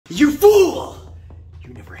You fool!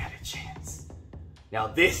 You never had a chance. Now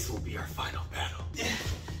this will be our final battle.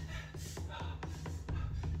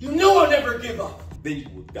 You know I'll never give up. Then you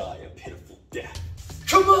will die a pitiful death.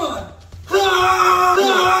 Come on!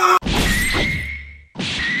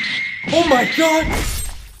 Oh my god!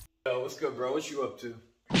 Yo, what's good, bro? What you up to?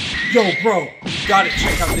 Yo, bro, you gotta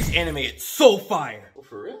check out this anime. It's so fire. Oh,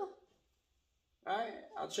 for real? Alright,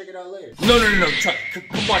 I'll check it out later. No.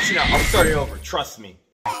 Come watch it out. I'll start it over. Trust me.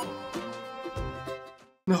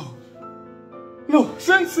 No,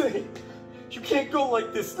 Sensei! You can't go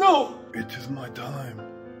like this, no! It is my time.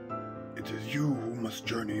 It is you who must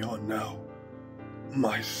journey on now.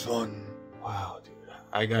 My son. Wow, dude.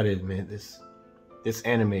 I gotta admit, this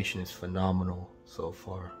animation is phenomenal so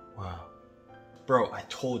far. Wow. Bro, I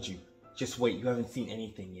told you. Just wait, you haven't seen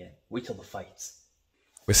anything yet. Wait till the fights.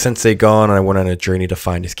 With Sensei gone, I went on a journey to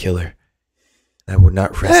find his killer. I would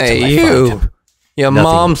not rest till I found him. Your Nothing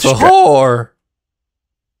mom's a whore.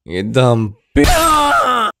 You dumb bitch.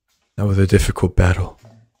 That was a difficult battle,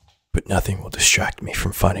 but nothing will distract me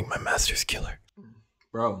from finding my master's killer.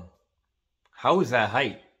 Bro, how is that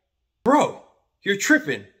height? Bro, you're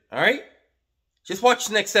tripping, alright? Just watch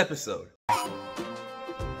the next episode.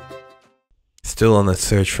 Still on the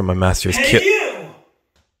search for my master's killer. Hey you!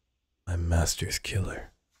 My master's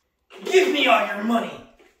killer. Give me all your money!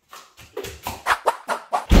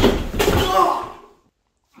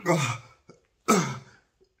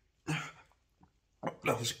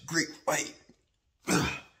 That was a great fight.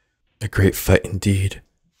 A great fight indeed,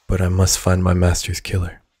 but I must find my master's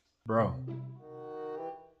killer. Bro,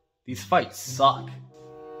 these fights suck.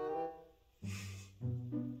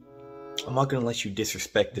 I'm not gonna let you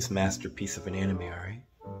disrespect this masterpiece of an anime, alright?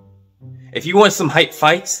 If you want some hype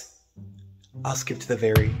fights, I'll skip to the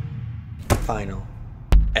very final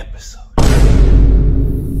episode.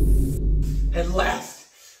 At last,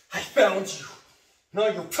 I found you. Now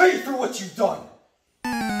you'll pay for what you've done.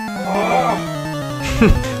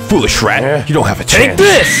 Foolish rat, you don't have a chance. Take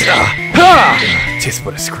this! Tis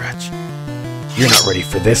but a scratch. You're not ready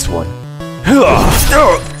for this one.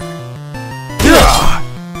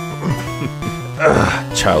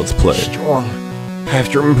 Child's play. Strong. I have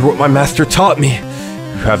to remember what my master taught me.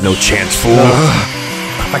 You have no chance, fool.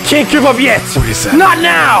 I can't give up yet! What is that? Not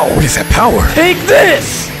now! What is that power? Take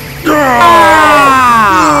this!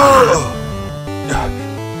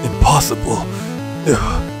 Impossible. The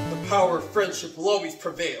power of friendship will always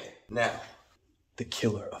prevail. Now, the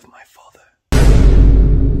killer of my father.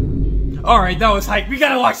 Alright, that was hype. We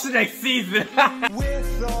gotta watch the next season.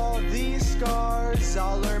 With all these scars,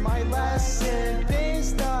 I'll learn my lesson. Been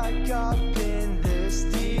stuck up in this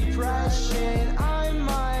depression. I'm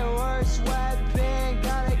my worst weapon.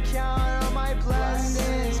 Gotta count on my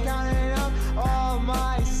blessings. Counting up all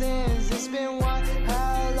my sins. It's been one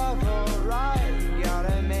hell of a ride.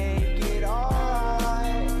 Gotta make it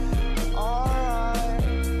alright. Alright.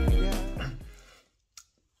 Yeah.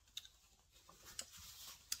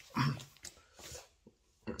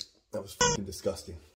 That was fucking disgusting.